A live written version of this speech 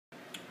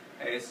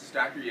Hey, this is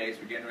Dr. Yates.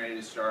 We're getting ready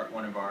to start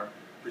one of our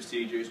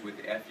procedures with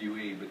the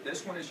FUE, but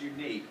this one is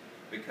unique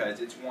because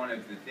it's one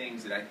of the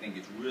things that I think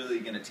is really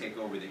going to take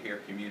over the hair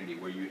community,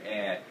 where you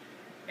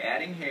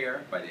adding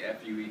hair by the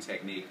FUE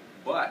technique,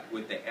 but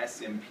with the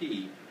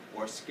SMP,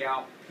 or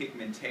scalp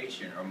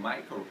pigmentation or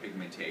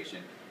micropigmentation,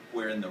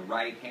 where in the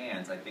right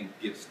hands I think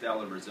gives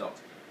stellar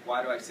results.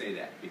 Why do I say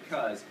that?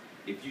 Because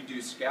if you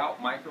do scalp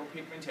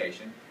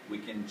micropigmentation, we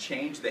can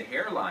change the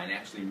hairline,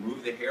 actually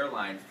move the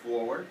hairline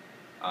forward,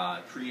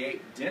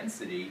 create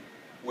density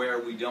where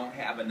we don't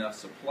have enough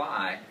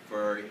supply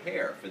for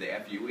hair for the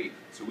FUE.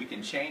 So we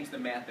can change the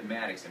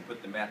mathematics and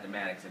put the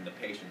mathematics in the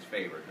patient's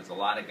favor, because a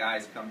lot of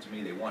guys come to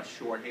me, they want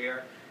short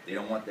hair, they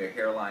don't want their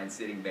hairline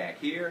sitting back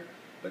here,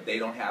 but they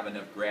don't have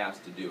enough grafts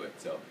to do it.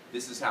 So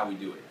this is how we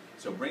do it.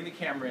 So bring the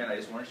camera in, I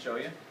just want to show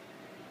you.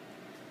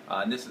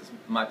 And this is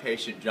my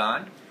patient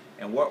John.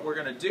 And what we're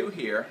going to do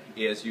here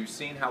is, you've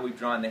seen how we've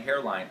drawn the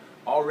hairline.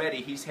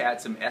 Already he's had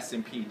some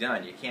SMP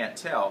done. You can't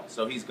tell,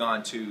 so he's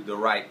gone to the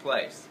right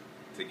place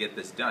to get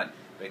this done,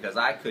 because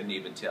I couldn't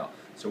even tell.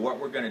 So what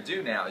we're going to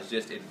do now is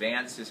just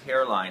advance his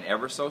hairline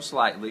ever so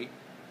slightly,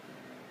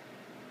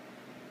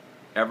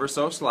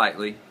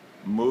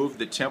 move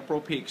the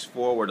temporal peaks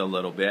forward a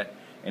little bit,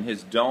 and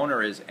his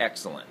donor is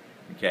excellent.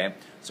 Okay,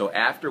 so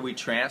after we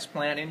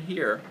transplant in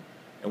here,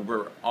 and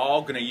we're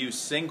all going to use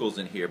singles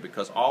in here,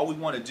 because all we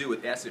want to do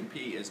with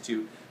SMP is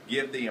to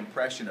give the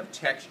impression of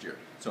texture.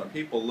 So when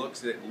people look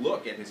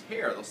at his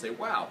hair, they'll say,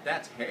 wow,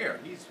 that's hair.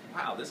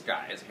 Wow, this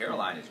guy, his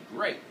hairline is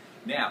great.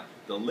 Now,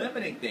 the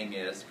limiting thing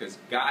is, because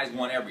guys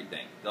want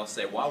everything. They'll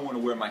say, well, I want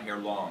to wear my hair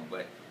long,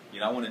 but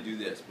I want to do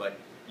this. But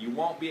you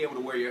won't be able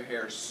to wear your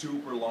hair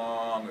super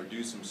long or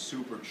do some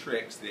super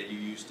tricks that you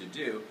used to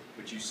do,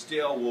 but you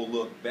still will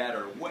look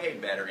better, way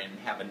better, and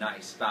have a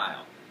nice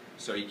style.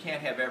 So you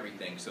can't have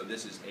everything, so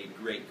this is a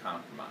great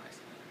compromise.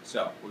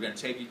 So we're going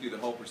to take you through the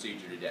whole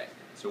procedure today.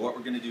 So what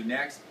we're going to do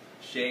next,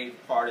 shave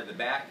part of the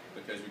back,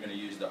 because we're going to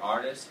use the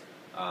artist.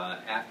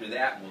 After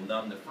that, we'll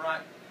numb the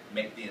front,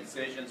 make the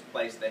incisions,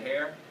 place the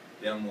hair,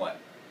 then what?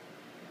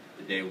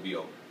 The day will be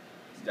over.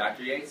 It's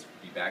Dr. Yates.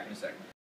 Be back in a second.